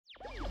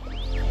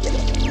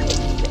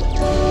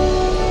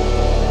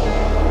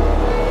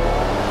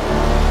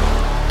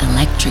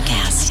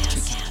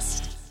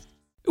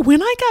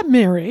When I got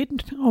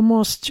married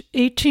almost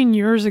 18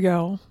 years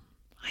ago,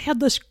 I had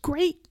this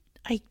great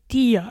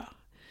idea.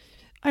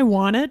 I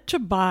wanted to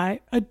buy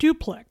a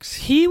duplex.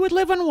 He would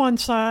live on one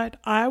side,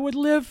 I would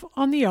live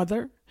on the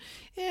other,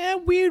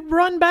 and we'd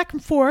run back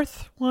and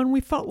forth when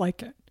we felt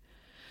like it.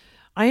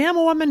 I am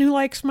a woman who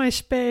likes my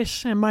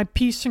space and my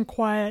peace and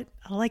quiet.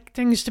 I like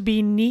things to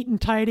be neat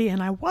and tidy,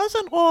 and I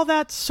wasn't all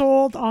that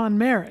sold on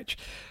marriage.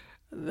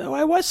 Though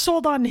I was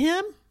sold on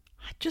him,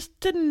 I just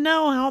didn't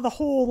know how the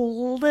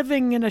whole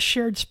living in a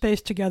shared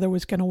space together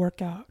was going to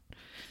work out.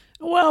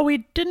 Well,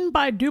 we didn't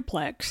buy a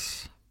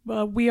duplex,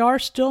 but we are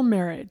still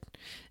married.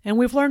 And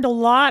we've learned a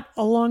lot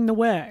along the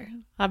way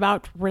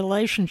about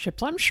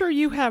relationships. I'm sure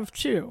you have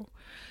too.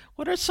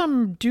 What are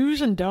some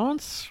do's and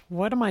don'ts?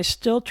 What am I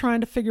still trying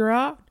to figure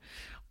out?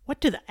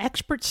 What do the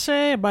experts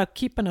say about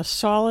keeping a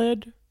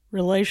solid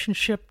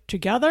relationship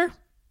together?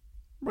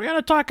 We're going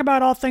to talk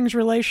about all things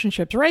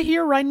relationships right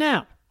here, right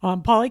now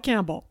on Polly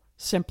Campbell,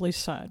 Simply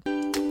Said.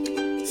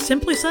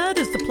 Simply Said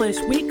is the place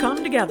we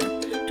come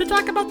together to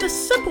talk about the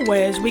simple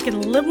ways we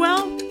can live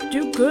well,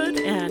 do good,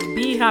 and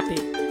be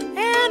happy.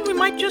 And we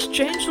might just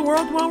change the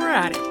world while we're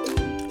at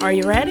it. Are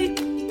you ready?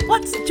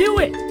 Let's do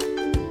it!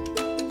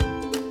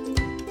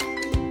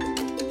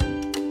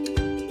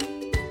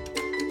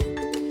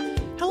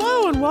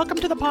 Hello and welcome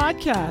to the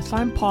podcast.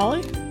 I'm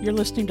Polly. You're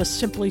listening to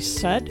Simply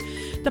Said,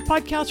 the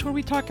podcast where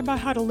we talk about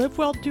how to live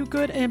well, do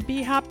good, and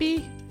be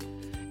happy.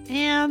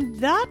 And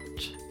that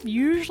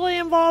usually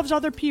involves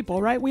other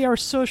people, right? We are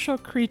social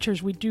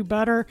creatures. We do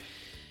better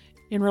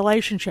in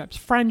relationships,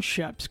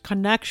 friendships,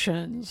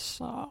 connections,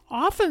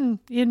 often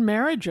in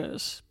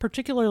marriages,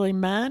 particularly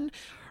men.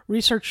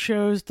 Research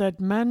shows that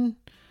men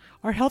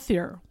are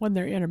healthier when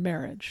they're in a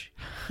marriage.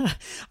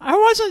 I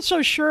wasn't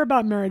so sure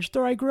about marriage,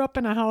 though I grew up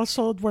in a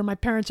household where my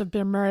parents have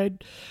been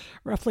married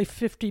roughly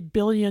 50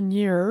 billion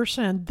years,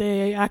 and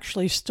they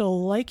actually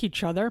still like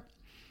each other.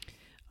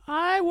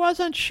 I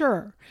wasn't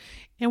sure.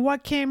 And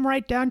what came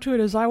right down to it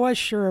is I was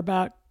sure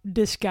about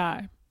this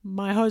guy.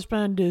 My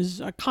husband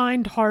is a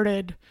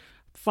kind-hearted,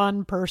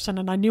 fun person,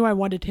 and I knew I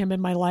wanted him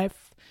in my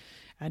life,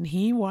 and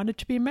he wanted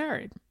to be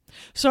married.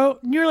 So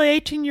nearly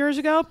 18 years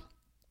ago,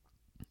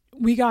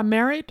 we got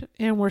married,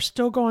 and we're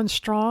still going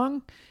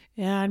strong.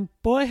 And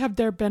boy, have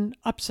there been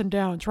ups and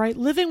downs, right?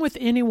 Living with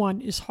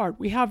anyone is hard.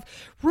 We have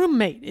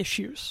roommate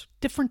issues,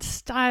 different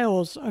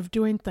styles of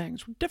doing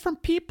things,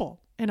 different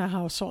people in a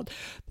household.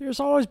 There's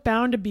always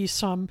bound to be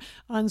some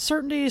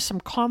uncertainty, some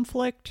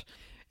conflict,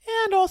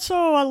 and also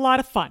a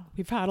lot of fun.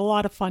 We've had a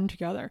lot of fun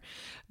together.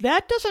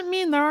 That doesn't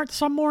mean there aren't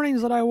some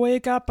mornings that I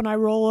wake up and I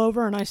roll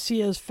over and I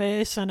see his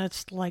face and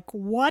it's like,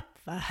 what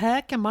the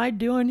heck am I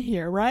doing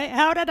here, right?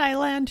 How did I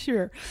land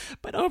here?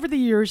 But over the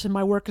years in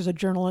my work as a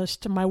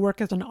journalist and my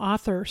work as an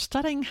author,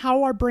 studying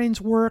how our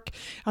brains work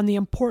and the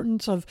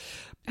importance of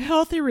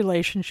healthy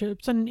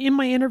relationships, and in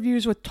my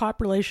interviews with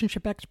top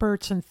relationship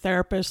experts and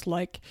therapists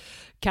like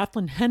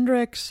Kathleen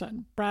Hendricks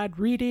and Brad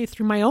Reedy,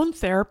 through my own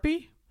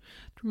therapy,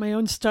 my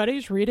own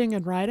studies, reading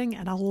and writing,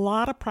 and a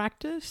lot of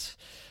practice,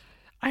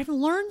 I've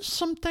learned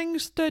some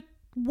things that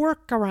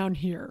work around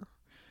here.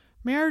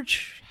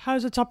 Marriage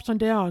has its ups and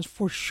downs,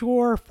 for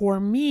sure. For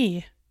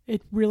me,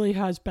 it really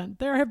has been.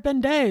 There have been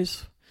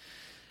days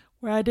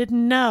where I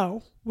didn't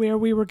know where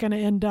we were going to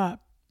end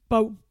up,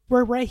 but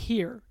we're right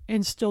here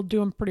and still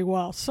doing pretty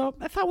well. So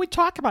I thought we'd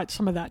talk about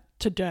some of that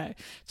today.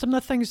 Some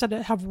of the things that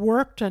have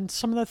worked and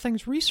some of the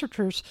things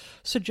researchers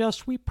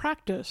suggest we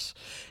practice.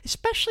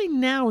 Especially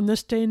now in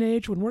this day and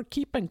age when we're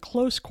keeping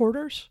close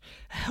quarters,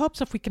 it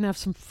helps if we can have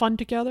some fun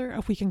together,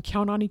 if we can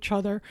count on each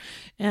other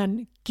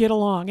and get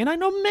along. And I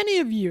know many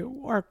of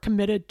you are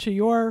committed to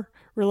your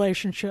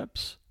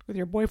relationships with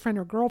your boyfriend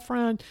or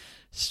girlfriend,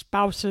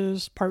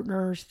 spouses,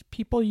 partners,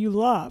 people you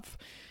love,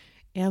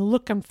 and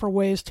looking for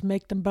ways to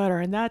make them better.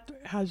 And that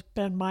has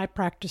been my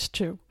practice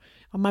too.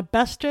 On my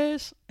best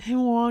days, I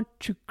want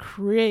to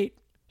create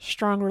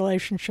strong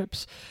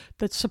relationships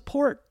that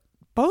support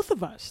both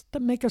of us,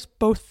 that make us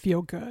both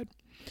feel good.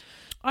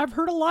 I've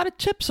heard a lot of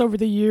tips over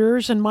the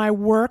years in my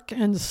work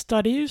and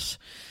studies,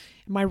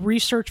 my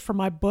research for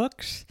my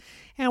books.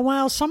 And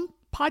while some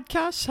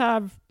podcasts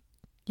have,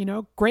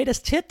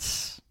 greatest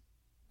hits,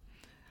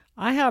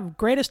 I have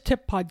greatest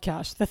tip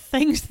podcasts, the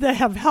things that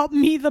have helped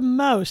me the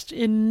most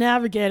in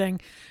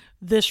navigating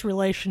this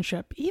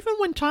relationship, even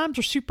when times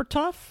are super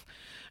tough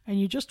and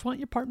you just want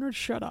your partner to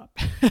shut up.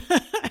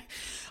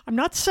 I'm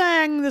not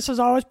saying this is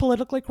always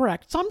politically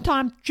correct.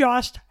 Sometimes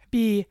just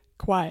be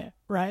quiet,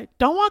 right?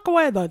 Don't walk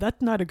away though.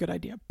 That's not a good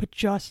idea, but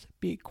just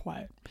be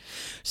quiet.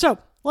 So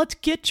let's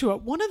get to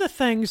it. One of the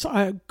things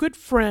a good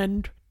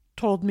friend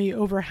told me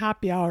over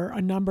happy hour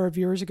a number of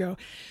years ago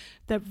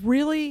that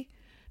really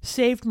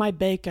saved my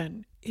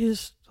bacon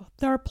is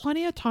there are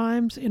plenty of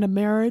times in a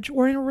marriage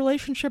or in a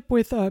relationship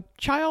with a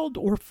child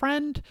or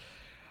friend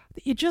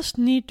that you just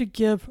need to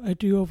give a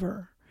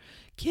do-over.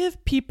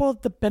 Give people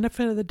the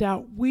benefit of the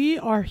doubt. We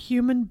are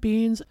human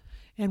beings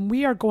and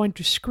we are going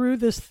to screw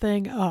this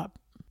thing up.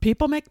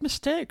 People make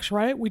mistakes,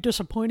 right? We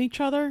disappoint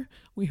each other.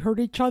 We hurt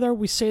each other.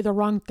 We say the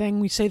wrong thing.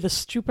 We say the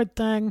stupid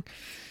thing.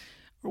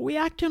 or we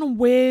act in a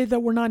way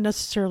that we're not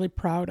necessarily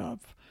proud of.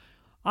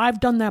 I've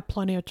done that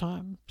plenty of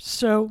times.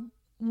 So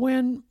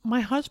when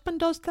my husband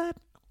does that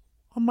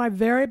on my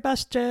very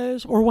best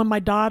days, or when my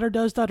daughter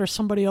does that, or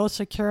somebody else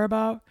I care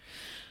about,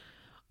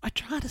 I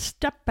try to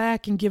step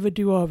back and give a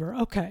do-over.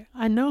 Okay,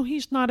 I know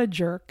he's not a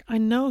jerk. I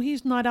know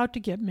he's not out to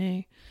get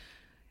me.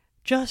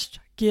 Just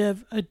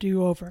give a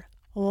do-over.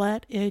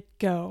 Let it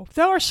go.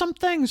 There are some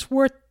things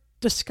worth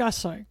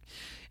discussing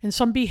and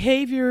some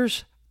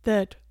behaviors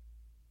that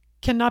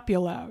cannot be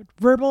allowed.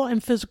 Verbal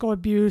and physical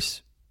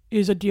abuse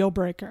is a deal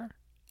breaker.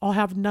 I'll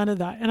have none of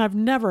that. And I've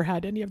never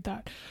had any of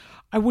that.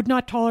 I would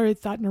not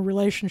tolerate that in a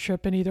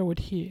relationship, and neither would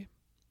he.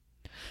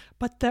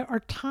 But there are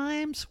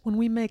times when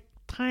we make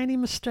tiny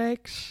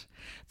mistakes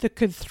that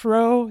could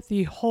throw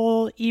the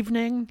whole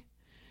evening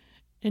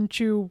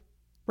into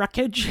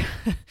wreckage.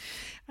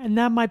 And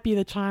that might be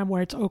the time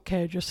where it's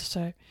okay just to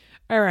say,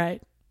 all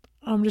right,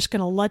 I'm just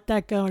going to let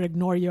that go and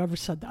ignore you ever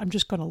said that. I'm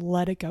just going to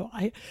let it go.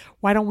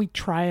 Why don't we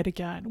try it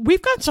again?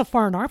 We've gone so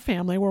far in our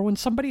family where when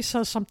somebody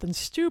says something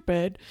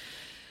stupid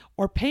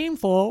or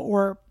painful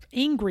or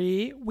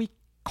angry, we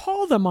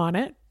call them on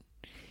it.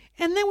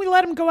 And then we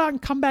let them go out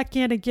and come back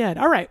in again.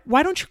 All right,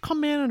 why don't you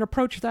come in and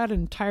approach that an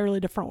entirely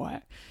different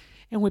way?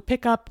 And we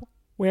pick up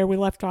where we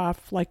left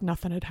off like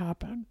nothing had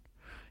happened.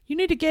 You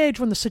need to gauge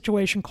when the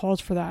situation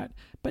calls for that.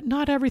 But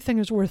not everything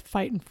is worth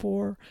fighting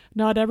for.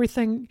 Not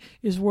everything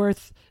is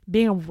worth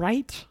being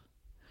right.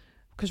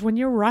 Because when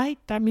you're right,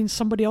 that means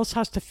somebody else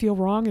has to feel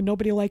wrong, and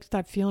nobody likes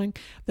that feeling.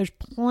 There's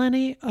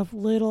plenty of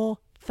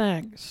little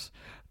things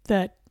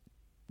that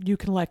you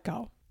can let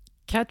go.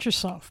 Catch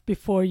yourself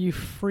before you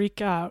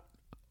freak out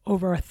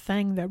over a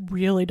thing that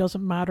really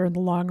doesn't matter in the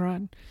long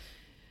run.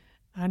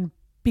 And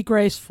be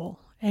graceful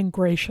and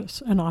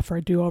gracious and offer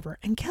a do-over.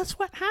 And guess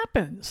what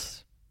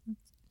happens?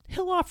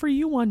 He'll offer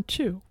you one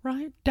too,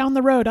 right? Down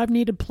the road, I've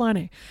needed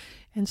plenty.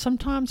 And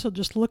sometimes he'll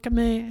just look at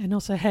me and he'll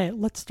say, hey,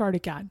 let's start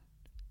again.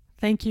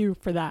 Thank you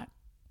for that.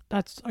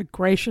 That's a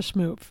gracious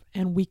move,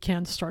 and we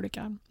can start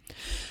again.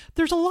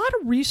 There's a lot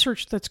of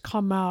research that's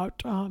come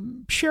out,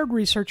 shared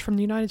research from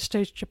the United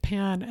States,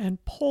 Japan,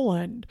 and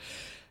Poland,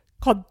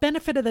 called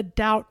benefit of the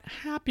doubt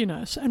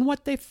happiness. And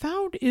what they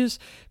found is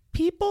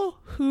people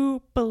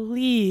who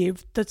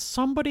believed that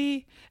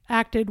somebody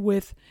acted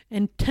with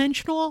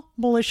intentional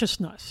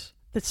maliciousness,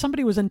 that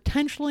somebody was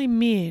intentionally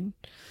mean,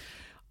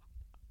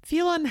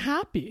 feel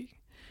unhappy.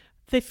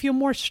 They feel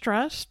more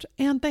stressed,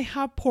 and they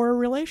have poorer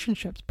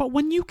relationships. But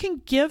when you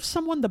can give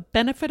someone the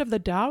benefit of the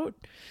doubt,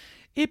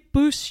 it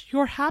boosts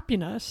your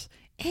happiness,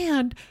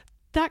 and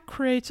that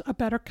creates a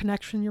better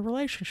connection in your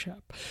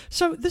relationship.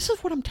 So this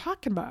is what I'm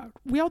talking about.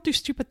 We all do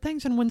stupid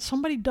things, and when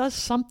somebody does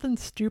something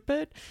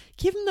stupid,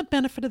 give them the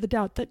benefit of the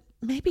doubt that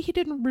maybe he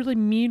didn't really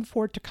mean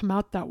for it to come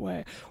out that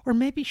way, or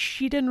maybe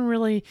she didn't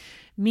really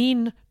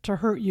mean to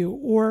hurt you,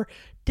 or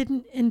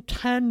didn't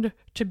intend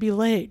to be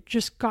late,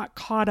 just got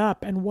caught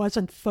up and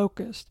wasn't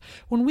focused.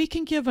 When we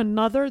can give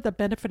another the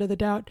benefit of the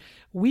doubt,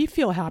 we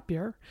feel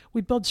happier,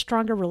 we build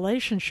stronger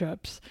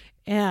relationships,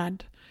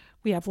 and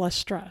we have less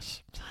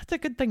stress. So that's a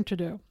good thing to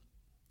do.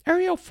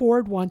 Ariel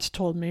Ford once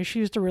told me,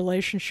 she's the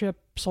relationship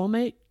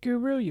soulmate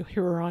guru. You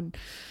hear her on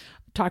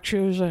talk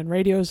shows and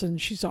radios,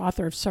 and she's the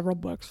author of several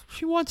books.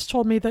 She once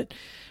told me that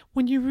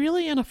when you're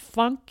really in a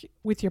funk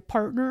with your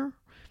partner,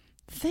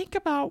 think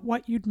about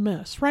what you'd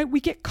miss, right?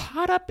 We get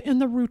caught up in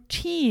the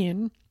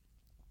routine.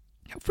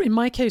 In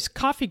my case,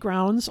 coffee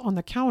grounds on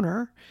the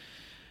counter.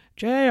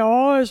 Jay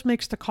always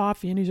makes the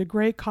coffee, and he's a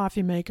great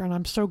coffee maker, and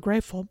I'm so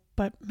grateful.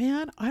 But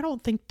man, I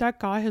don't think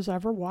that guy has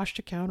ever washed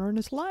a counter in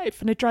his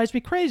life, and it drives me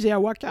crazy. I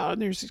walk out,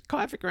 and there's these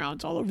coffee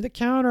grounds all over the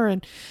counter,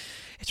 and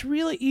it's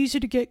really easy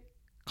to get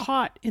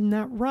caught in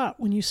that rut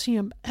when you see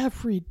him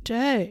every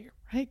day,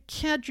 right?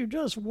 Can't you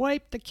just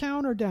wipe the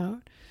counter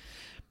down?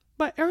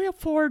 But Ariel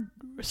Ford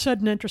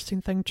said an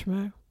interesting thing to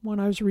me when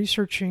I was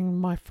researching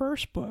my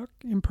first book,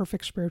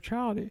 Imperfect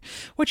Spirituality.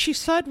 What she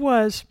said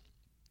was,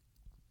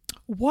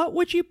 what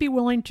would you be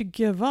willing to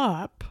give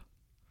up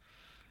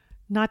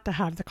not to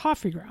have the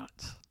coffee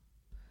grounds?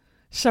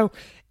 So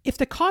if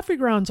the coffee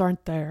grounds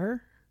aren't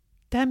there,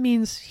 that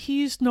means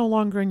he's no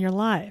longer in your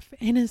life.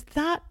 And is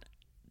that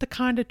the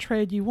kind of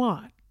trade you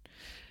want?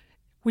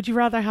 Would you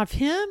rather have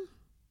him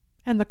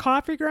and the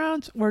coffee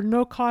grounds, or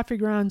no coffee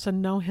grounds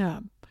and no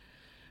him?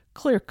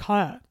 Clear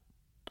cut.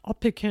 I'll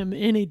pick him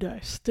any day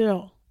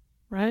still,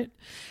 right?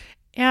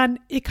 And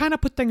it kind of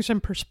put things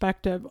in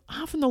perspective.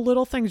 Often the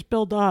little things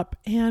build up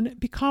and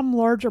become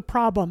larger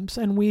problems,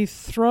 and we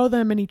throw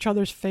them in each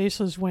other's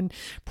faces when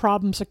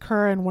problems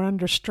occur and we're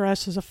under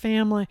stress as a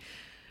family.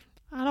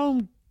 I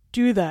don't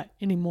do that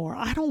anymore.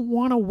 I don't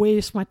want to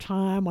waste my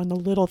time on the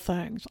little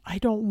things. I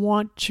don't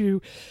want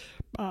to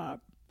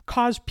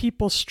cause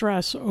people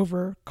stress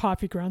over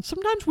coffee grounds.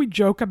 Sometimes we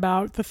joke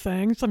about the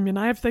things. I mean,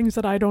 I have things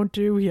that I don't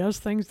do. He has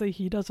things that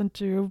he doesn't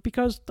do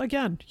because,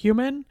 again,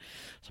 human.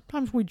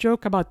 Sometimes we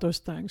joke about those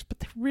things,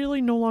 but they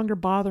really no longer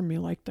bother me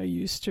like they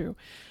used to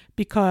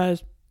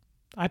because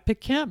I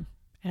pick him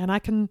and I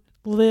can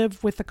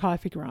live with the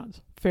coffee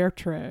grounds. Fair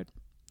trade.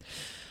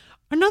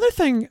 Another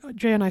thing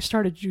Jay and I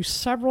started to do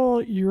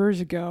several years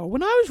ago,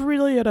 when I was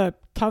really at a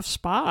tough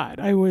spot,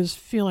 I was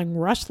feeling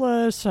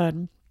restless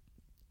and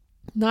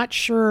not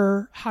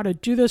sure how to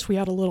do this. We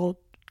had a little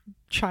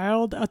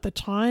child at the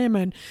time,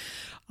 and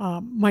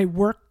my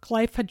work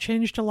life had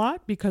changed a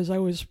lot because I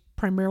was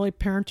primarily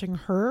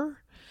parenting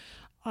her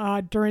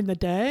during the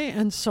day.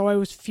 And so I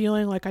was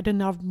feeling like I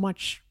didn't have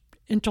much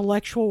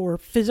intellectual or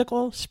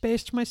physical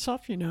space to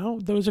myself. You know,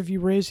 those of you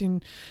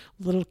raising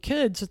little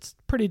kids, it's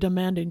pretty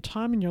demanding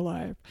time in your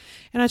life.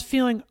 And I was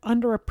feeling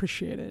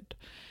underappreciated.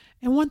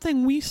 And one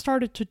thing we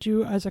started to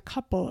do as a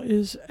couple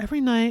is every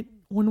night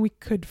when we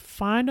could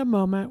find a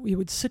moment, we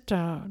would sit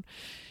down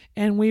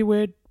and we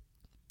would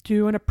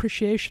do an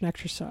appreciation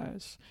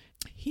exercise.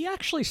 He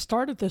actually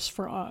started this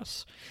for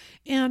us.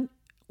 And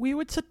we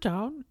would sit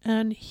down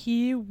and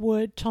he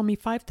would tell me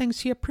 5 things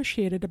he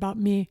appreciated about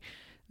me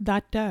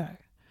that day.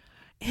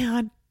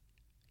 And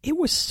it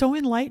was so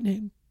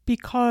enlightening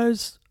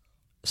because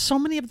so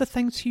many of the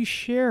things he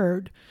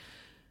shared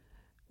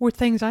were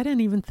things I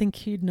didn't even think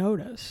he'd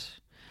notice.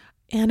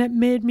 And it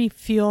made me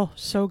feel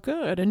so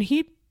good. And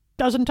he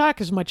doesn't talk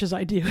as much as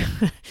I do.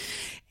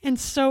 And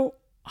so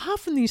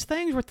often these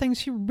things were things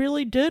he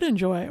really did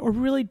enjoy or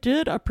really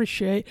did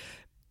appreciate,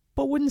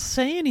 but wouldn't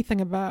say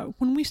anything about.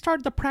 When we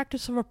started the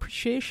practice of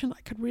appreciation,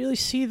 I could really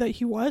see that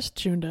he was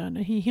tuned in.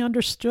 And he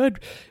understood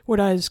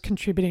what I was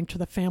contributing to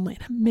the family.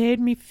 And it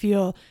made me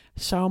feel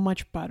so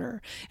much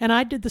better. And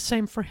I did the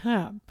same for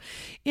him.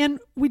 And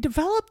we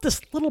developed this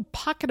little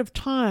pocket of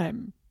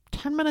time,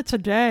 10 minutes a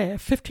day,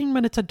 15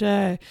 minutes a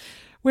day,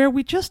 where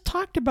we just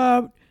talked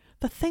about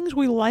the things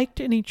we liked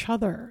in each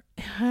other.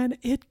 And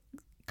it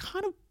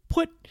kind of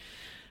put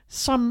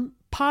some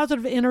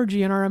positive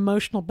energy in our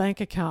emotional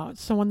bank account.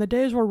 So when the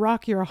days were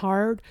rocky or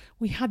hard,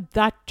 we had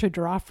that to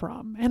draw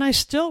from. And I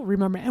still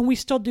remember, and we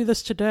still do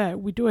this today.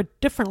 We do it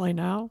differently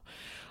now.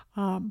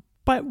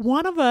 But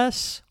one of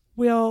us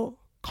will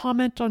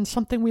comment on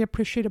something we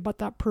appreciate about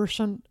that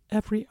person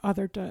every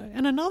other day.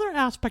 And another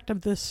aspect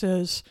of this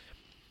is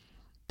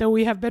that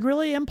we have been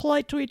really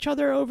impolite to each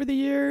other over the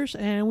years,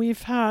 and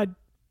we've had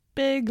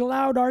big,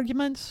 loud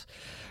arguments.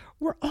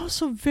 We're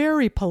also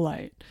very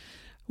polite.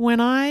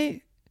 When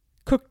I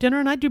cook dinner,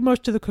 and I do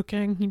most of the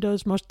cooking, he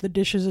does most of the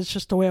dishes, it's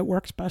just the way it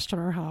works best in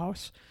our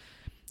house.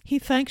 He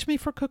thanks me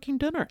for cooking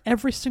dinner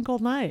every single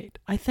night.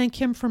 I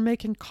thank him for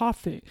making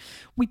coffee.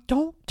 We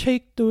don't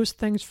take those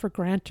things for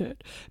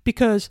granted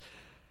because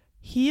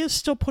he is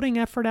still putting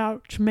effort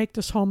out to make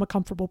this home a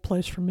comfortable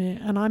place for me,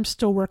 and I'm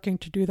still working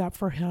to do that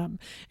for him.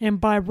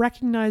 And by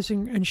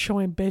recognizing and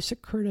showing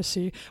basic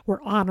courtesy,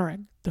 we're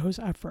honoring those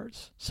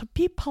efforts. So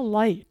be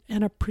polite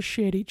and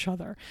appreciate each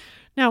other.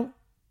 Now,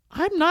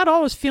 I'm not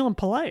always feeling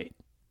polite.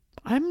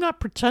 I'm not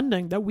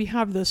pretending that we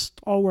have this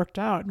all worked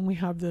out and we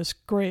have this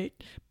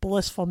great,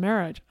 blissful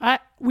marriage.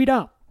 We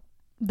don't.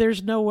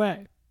 There's no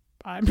way.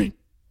 I'm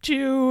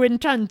too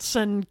intense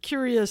and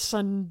curious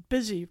and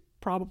busy,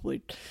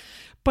 probably.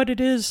 But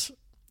it is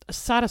a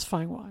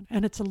satisfying one,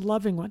 and it's a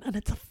loving one, and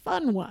it's a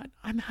fun one.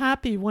 I'm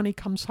happy when he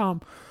comes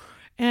home.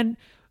 And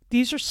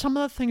these are some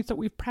of the things that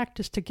we've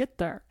practiced to get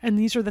there. And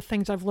these are the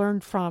things I've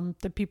learned from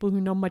the people who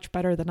know much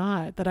better than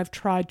I, that I've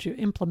tried to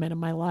implement in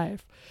my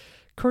life.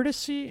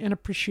 Courtesy and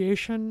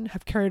appreciation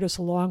have carried us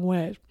a long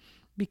way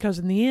because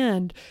in the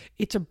end,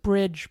 it's a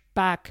bridge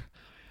back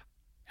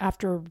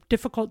after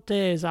difficult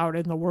days out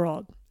in the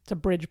world. It's a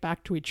bridge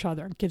back to each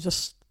other. It gives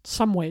us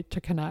some way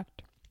to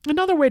connect.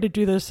 Another way to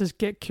do this is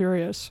get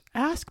curious.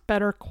 Ask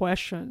better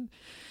questions.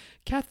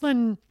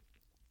 Kathleen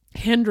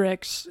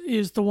Hendricks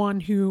is the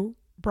one who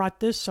brought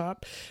this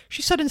up.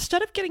 She said,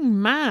 instead of getting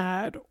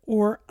mad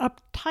or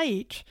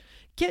uptight,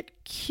 get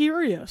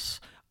curious.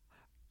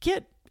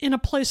 Get in a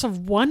place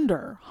of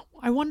wonder.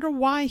 I wonder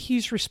why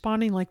he's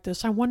responding like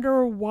this. I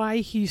wonder why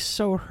he's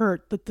so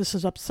hurt that this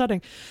is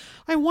upsetting.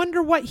 I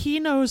wonder what he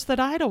knows that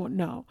I don't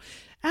know.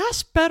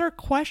 Ask better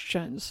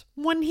questions.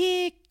 When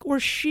he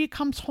or she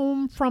comes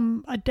home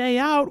from a day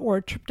out or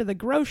a trip to the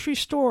grocery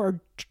store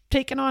or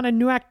taking on a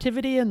new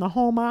activity in the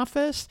home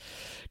office,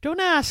 don't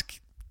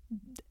ask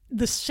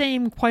the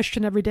same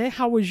question every day.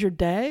 How was your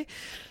day?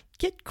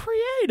 Get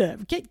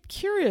creative. Get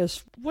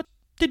curious. What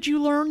did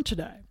you learn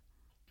today?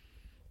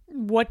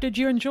 What did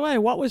you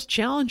enjoy? What was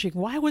challenging?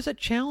 Why was it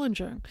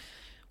challenging?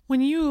 When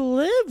you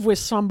live with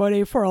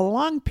somebody for a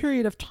long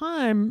period of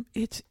time,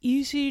 it's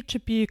easy to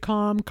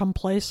become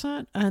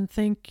complacent and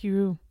think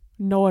you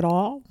know it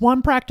all.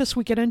 One practice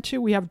we get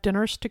into, we have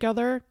dinners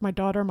together, my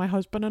daughter, my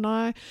husband, and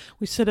I.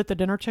 We sit at the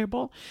dinner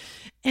table.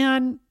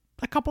 And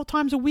a couple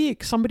times a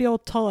week, somebody will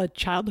tell a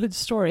childhood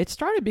story. It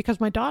started because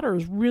my daughter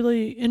was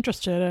really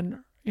interested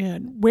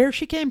in where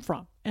she came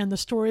from and the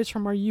stories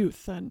from our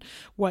youth and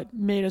what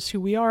made us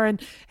who we are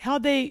and how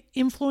they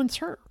influence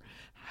her,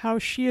 how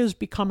she is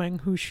becoming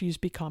who she's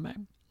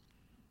becoming.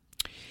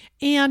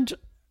 And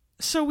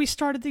so we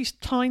started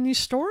telling these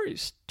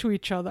stories to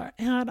each other.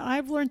 And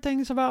I've learned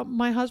things about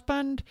my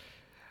husband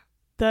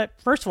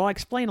that, first of all,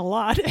 explain a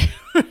lot.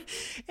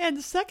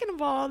 And second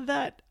of all,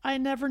 that I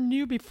never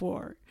knew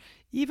before.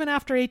 Even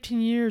after 18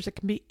 years, it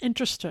can be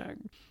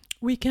interesting.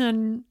 We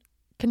can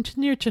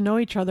continue to know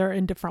each other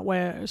in different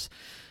ways.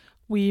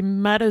 We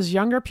met as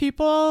younger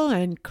people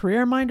and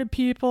career-minded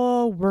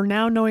people. We're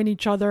now knowing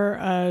each other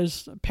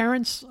as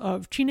parents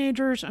of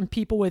teenagers and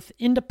people with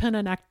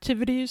independent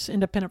activities,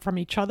 independent from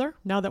each other,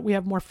 now that we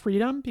have more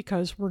freedom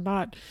because we're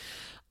not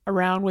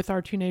around with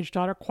our teenage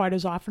daughter quite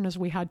as often as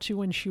we had to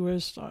when she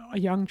was a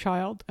young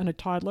child and a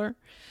toddler.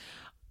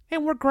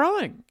 And we're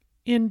growing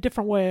in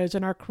different ways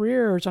in our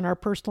careers and our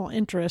personal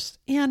interests.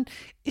 And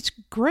it's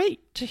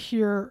great to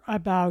hear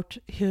about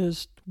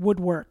his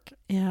woodwork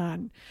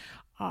and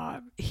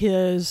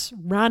his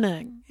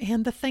running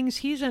and the things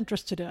he's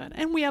interested in.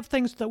 And we have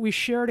things that we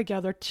share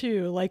together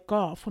too, like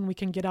golf. When we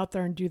can get out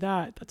there and do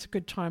that, that's a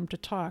good time to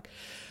talk.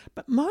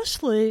 But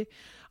mostly,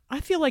 I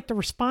feel like the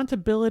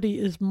responsibility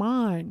is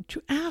mine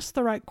to ask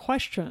the right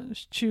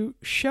questions, to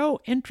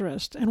show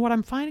interest. And what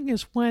I'm finding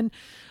is when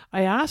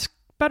I ask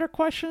better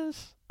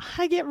questions,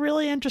 I get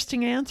really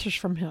interesting answers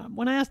from him.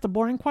 When I ask the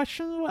boring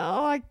questions,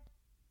 well,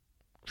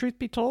 truth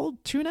be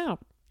told, tune out,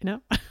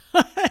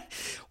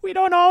 We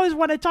don't always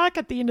want to talk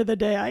at the end of the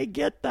day. I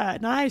get that.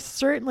 And I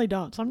certainly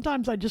don't.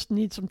 Sometimes I just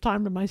need some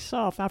time to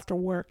myself after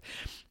work.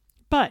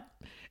 But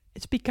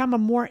it's become a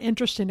more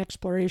interesting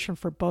exploration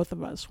for both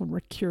of us when we're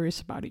curious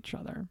about each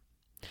other.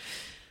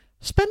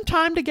 Spend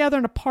time together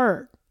and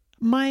apart.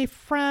 My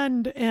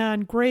friend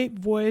and great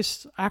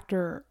voice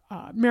actor,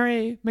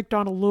 Mary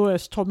McDonald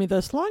Lewis, told me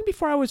this long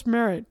before I was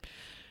married.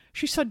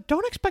 She said,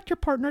 don't expect your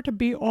partner to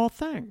be all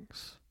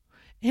things.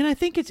 And I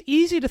think it's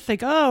easy to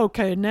think, oh,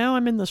 okay, now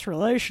I'm in this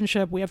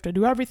relationship. We have to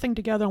do everything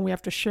together and we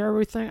have to share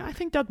everything. I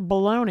think that's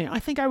baloney. I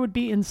think I would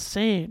be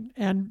insane.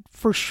 And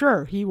for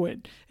sure he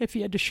would if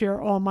he had to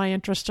share all my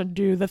interests and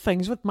do the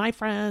things with my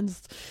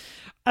friends.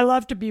 I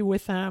love to be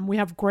with them. We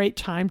have great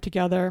time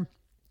together.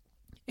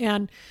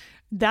 And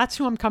that's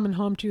who I'm coming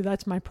home to.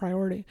 That's my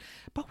priority.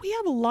 But we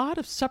have a lot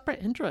of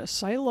separate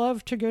interests. I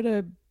love to go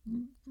to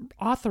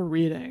author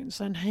readings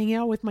and hang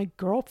out with my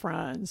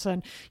girlfriends,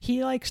 and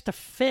he likes to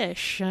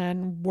fish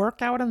and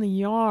work out in the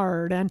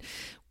yard, and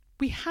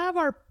we have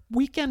our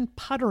weekend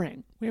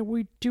puttering where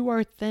we do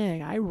our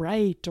thing. I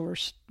write or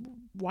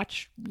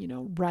watch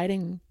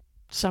writing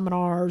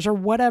seminars or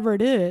whatever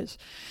it is,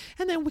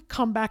 and then we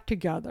come back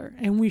together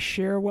and we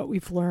share what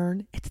we've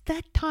learned. It's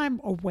that time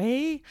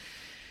away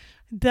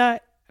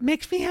that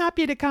makes me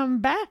happy to come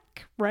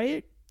back,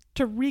 right?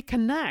 To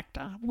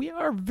reconnect. We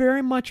are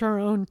very much our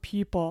own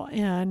people,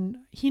 and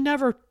he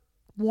never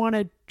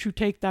wanted to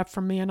take that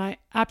from me, and I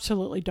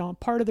absolutely don't.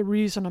 Part of the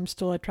reason I'm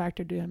still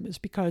attracted to him is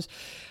because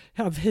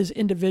of his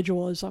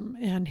individualism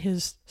and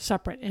his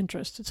separate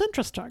interests. It's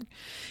interesting.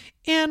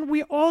 And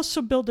we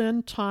also build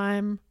in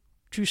time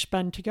to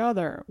spend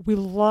together. We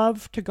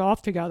love to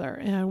golf together,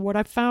 and what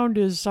I found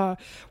is while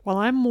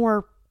I'm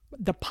more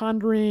the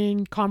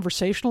pondering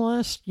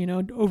conversationalist,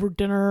 over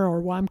dinner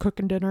or while I'm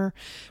cooking dinner,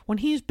 when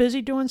he's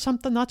busy doing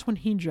something, that's when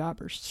he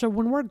jabbers. So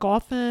when we're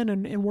golfing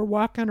and we're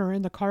walking or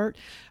in the cart,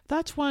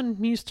 that's when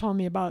he's telling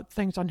me about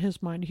things on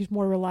his mind. He's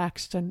more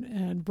relaxed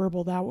and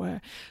verbal that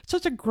way. So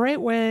it's a great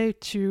way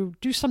to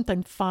do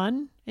something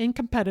fun and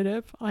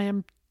competitive. I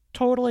am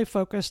totally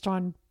focused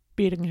on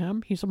beating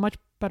him. He's a much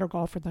better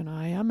golfer than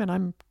I am, and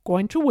I'm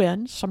going to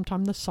win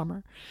sometime this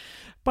summer.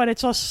 But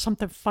it's also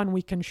something fun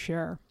we can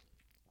share.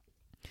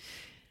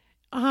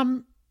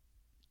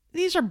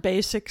 These are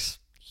basics,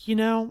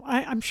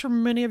 I'm sure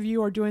many of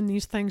you are doing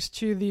these things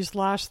too, these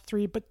last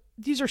three, but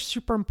these are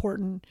super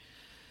important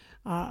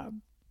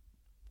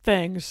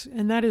things,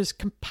 and that is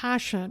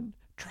compassion.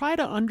 Try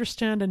to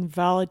understand and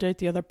validate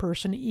the other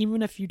person,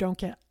 even if you don't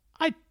get,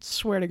 I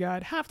swear to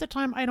God, half the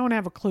time I don't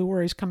have a clue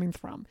where he's coming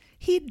from.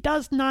 He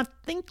does not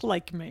think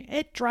like me.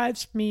 It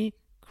drives me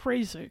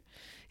crazy.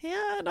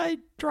 And I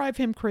drive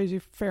him crazy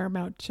a fair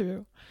amount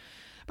too.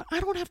 But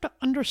I don't have to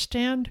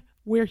understand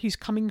where he's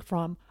coming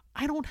from.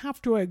 I don't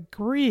have to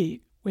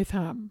agree with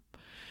him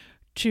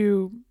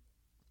to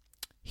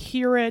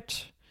hear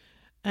it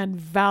and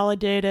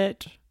validate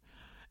it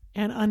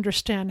and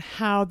understand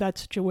how that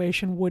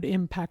situation would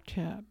impact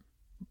him.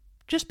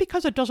 Just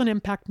because it doesn't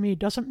impact me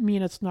doesn't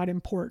mean it's not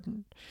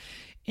important.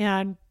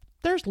 And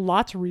there's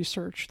lots of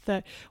research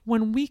that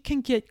when we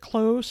can get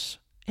close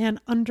and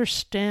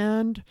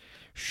understand,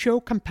 show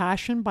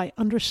compassion by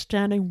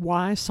understanding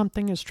why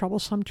something is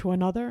troublesome to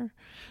another,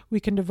 we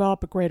can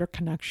develop a greater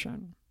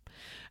connection.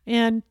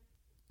 And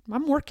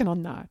I'm working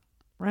on that,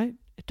 right?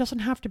 It doesn't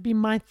have to be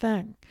my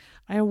thing.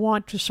 I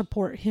want to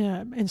support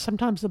him. And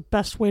sometimes the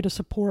best way to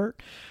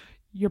support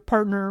your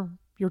partner,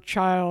 your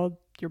child,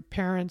 your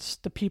parents,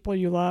 the people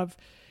you love,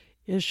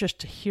 is just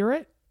to hear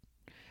it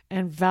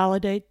and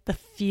validate the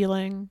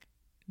feeling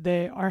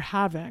they are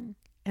having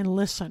and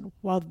listen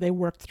while they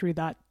work through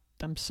that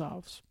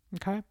themselves.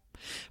 Okay?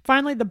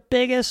 Finally, the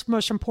biggest,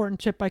 most important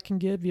tip I can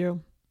give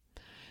you: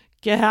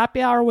 get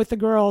happy hour with the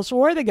girls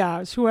or the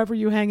guys, whoever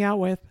you hang out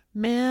with.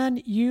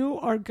 Man, you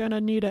are going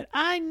to need it.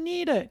 I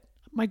need it.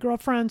 My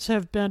girlfriends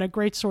have been a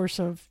great source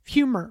of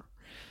humor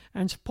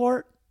and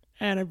support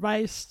and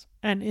advice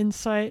and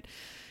insight.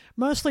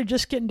 mostly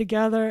just getting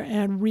together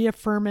and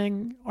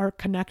reaffirming our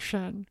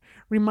connection,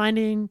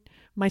 reminding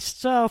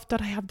myself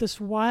that I have this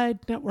wide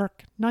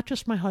network, not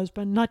just my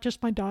husband, not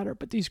just my daughter,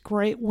 but these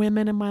great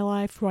women in my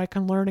life who I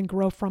can learn and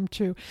grow from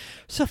too.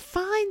 So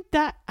find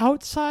that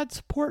outside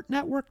support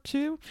network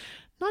too,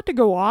 not to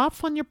go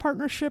off on your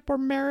partnership or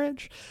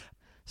marriage,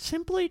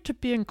 simply to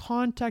be in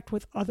contact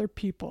with other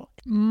people.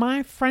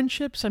 My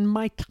friendships and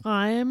my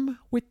time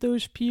with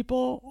those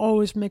people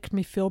always makes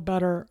me feel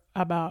better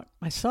about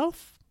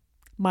myself,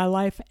 my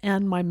life,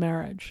 and my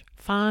marriage.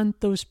 Find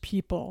those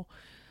people.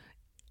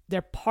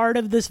 They're part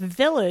of this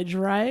village,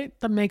 right?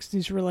 That makes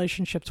these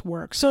relationships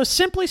work. So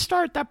Simply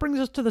Start, that brings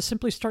us to the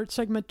Simply Start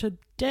segment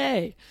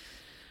today.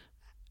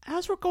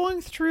 As we're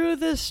going through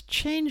this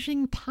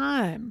changing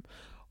time,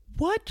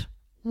 what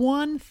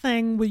one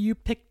thing will you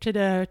pick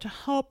today to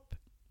help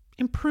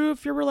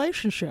improve your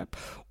relationship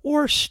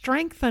or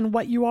strengthen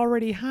what you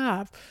already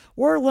have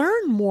or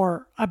learn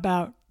more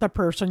about the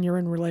person you're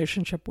in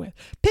relationship with?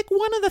 Pick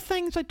one of the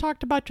things I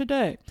talked about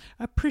today: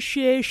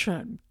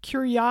 appreciation,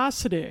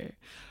 curiosity,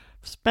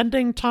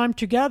 spending time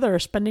together,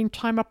 spending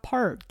time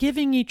apart,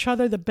 giving each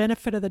other the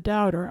benefit of the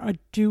doubt or a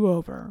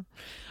do-over.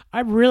 I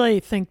really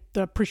think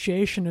the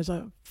appreciation is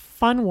a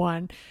fun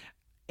one.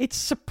 It's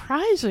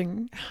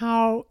surprising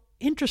how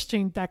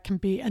interesting that can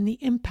be and the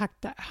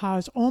impact that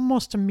has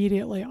almost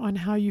immediately on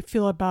how you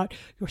feel about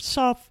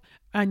yourself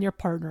and your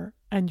partner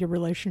and your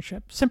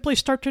relationship. Simply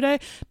Start today.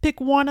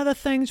 Pick one of the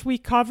things we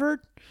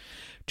covered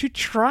to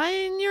try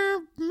in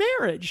your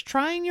marriage,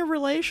 try in your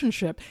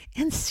relationship,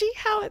 and see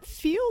how it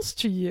feels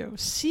to you.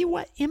 See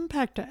what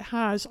impact it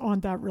has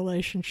on that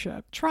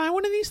relationship. Try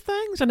one of these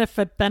things, and if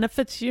it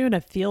benefits you and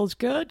it feels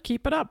good,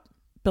 keep it up.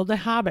 Build a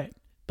habit.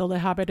 Build a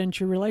habit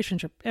into your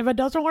relationship. If it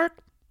doesn't work,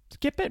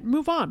 skip it,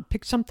 move on,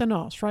 pick something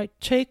else, right?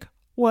 Take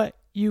what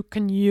you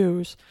can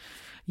use.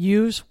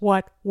 Use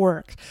what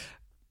works.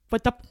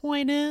 But the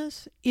point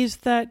is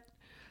that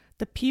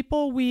the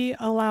people we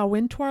allow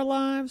into our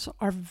lives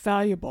are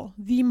valuable,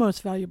 the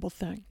most valuable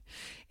thing.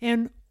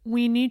 And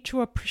we need to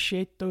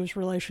appreciate those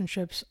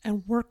relationships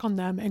and work on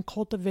them and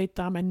cultivate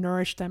them and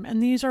nourish them.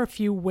 And these are a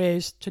few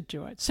ways to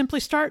do it. Simply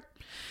Start.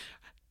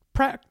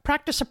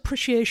 Practice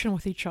appreciation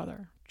with each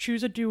other.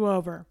 Choose a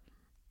do-over.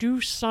 Do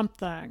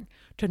something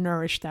to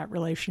nourish that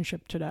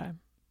relationship today.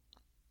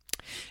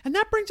 And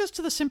that brings us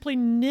to the Simply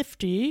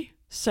Nifty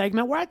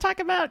segment, where I talk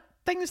about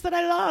things that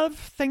I love,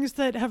 things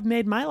that have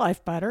made my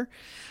life better.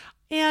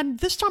 And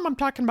this time I'm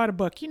talking about a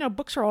book. You know,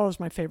 books are always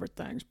my favorite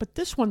things. But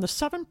this one, The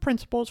 7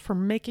 Principles for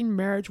Making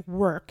Marriage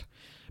Work,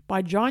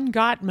 by John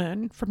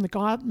Gottman from the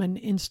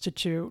Gottman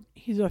Institute.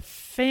 He's a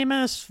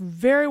famous,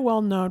 very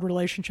well-known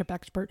relationship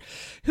expert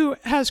who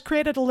has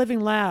created a living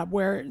lab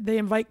where they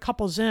invite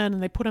couples in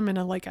and they put them in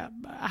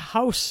a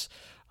house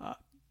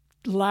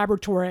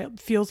laboratory. It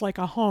feels like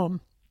a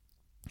home.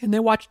 And they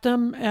watch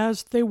them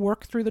as they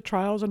work through the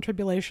trials and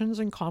tribulations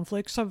and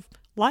conflicts of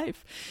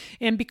life.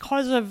 And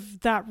because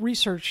of that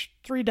research,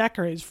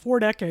 4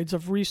 decades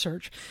of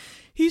research,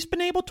 he's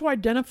been able to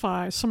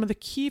identify some of the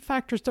key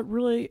factors that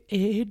really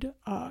aid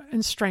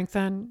and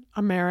strengthen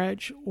a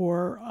marriage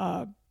or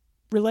a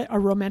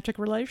romantic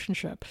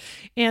relationship.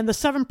 And The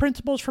 7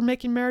 Principles for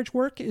Making Marriage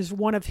Work is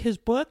one of his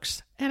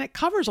books, and it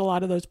covers a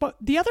lot of those. But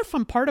the other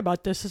fun part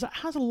about this is it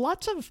has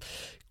lots of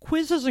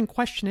quizzes and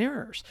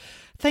questionnaires,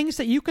 things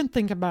that you can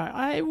think about.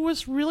 I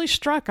was really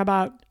struck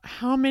about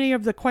how many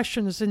of the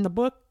questions in the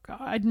book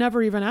I'd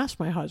never even asked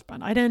my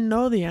husband. I didn't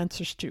know the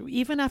answers to,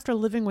 even after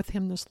living with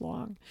him this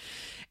long.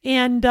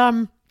 And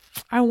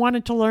I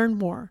wanted to learn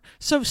more.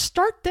 So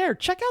start there.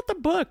 Check out the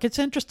book. It's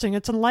interesting.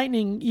 It's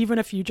enlightening, even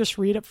if you just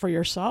read it for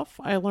yourself.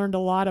 I learned a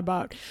lot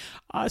about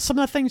some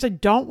of the things I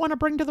don't want to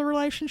bring to the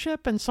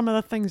relationship and some of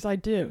the things I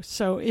do.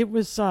 So it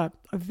was a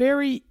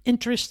very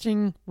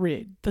interesting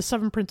read. The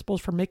 7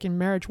 Principles for Making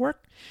Marriage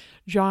Work,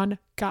 John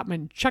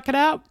Gottman. Check it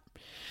out.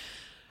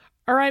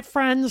 All right,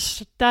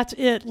 friends, that's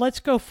it. Let's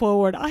go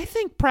forward. I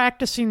think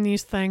practicing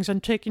these things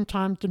and taking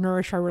time to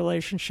nourish our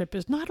relationship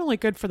is not only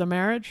good for the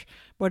marriage,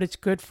 but it's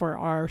good for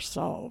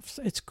ourselves.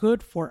 It's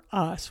good for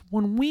us.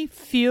 When we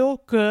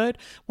feel good,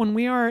 when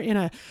we are in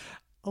a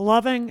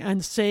loving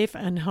and safe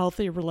and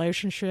healthy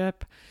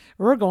relationship,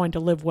 we're going to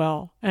live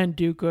well and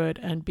do good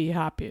and be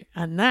happy.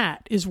 And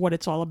that is what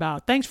it's all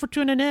about. Thanks for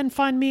tuning in.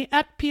 Find me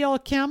at PL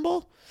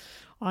Campbell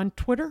on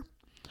Twitter,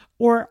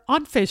 or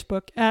on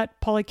Facebook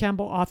at Polly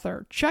Campbell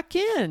Author. Check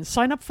in,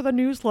 sign up for the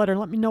newsletter,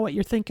 let me know what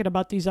you're thinking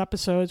about these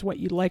episodes, what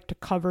you'd like to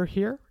cover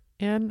here,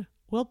 and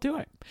we'll do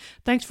it.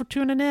 Thanks for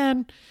tuning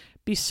in.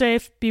 Be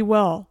safe, be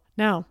well.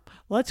 Now,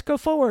 let's go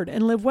forward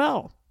and live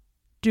well,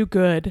 do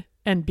good,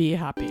 and be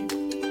happy.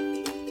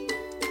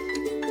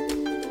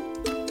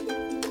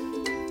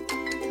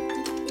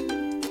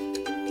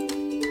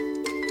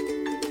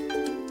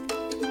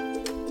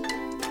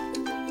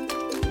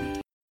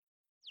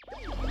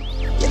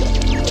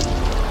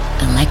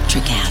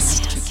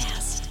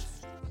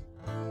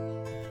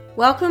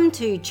 Welcome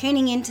to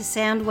Tuning Into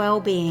Sound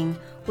Wellbeing,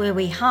 where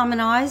we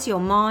harmonise your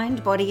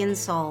mind, body and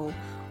soul.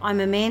 I'm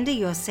Amanda,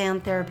 your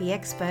sound therapy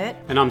expert.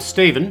 And I'm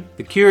Stephen,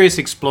 the curious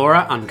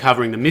explorer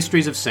uncovering the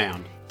mysteries of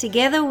sound.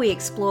 Together we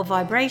explore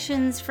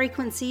vibrations,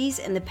 frequencies,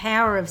 and the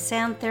power of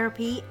sound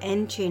therapy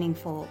and tuning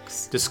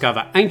forks.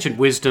 Discover ancient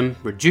wisdom,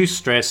 reduce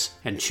stress,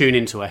 and tune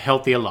into a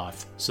healthier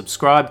life.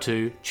 Subscribe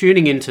to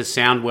Tuning Into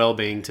Sound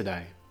Wellbeing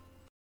today.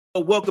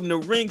 Welcome to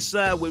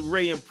Ringside with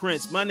Ray and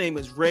Prince. My name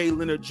is Ray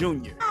Leonard Jr. Oh,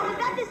 is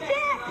that the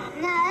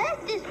set? No,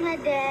 that's just my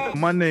dad.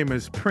 My name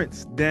is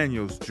Prince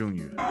Daniels Jr.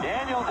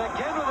 Daniels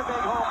again with a big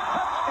home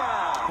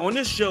touchdown. On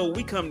this show,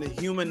 we come to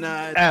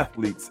humanize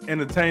Athletes,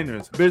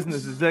 entertainers,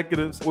 business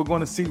executives. We're going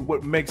to see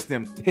what makes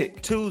them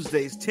tick.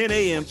 Tuesdays, 10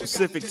 a.m.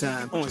 Pacific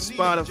time on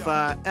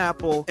Spotify,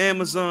 Apple,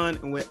 Amazon,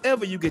 and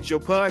wherever you get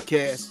your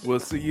podcasts. We'll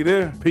see you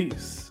there.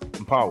 Peace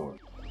and power.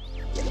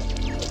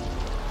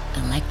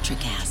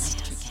 Electric acid.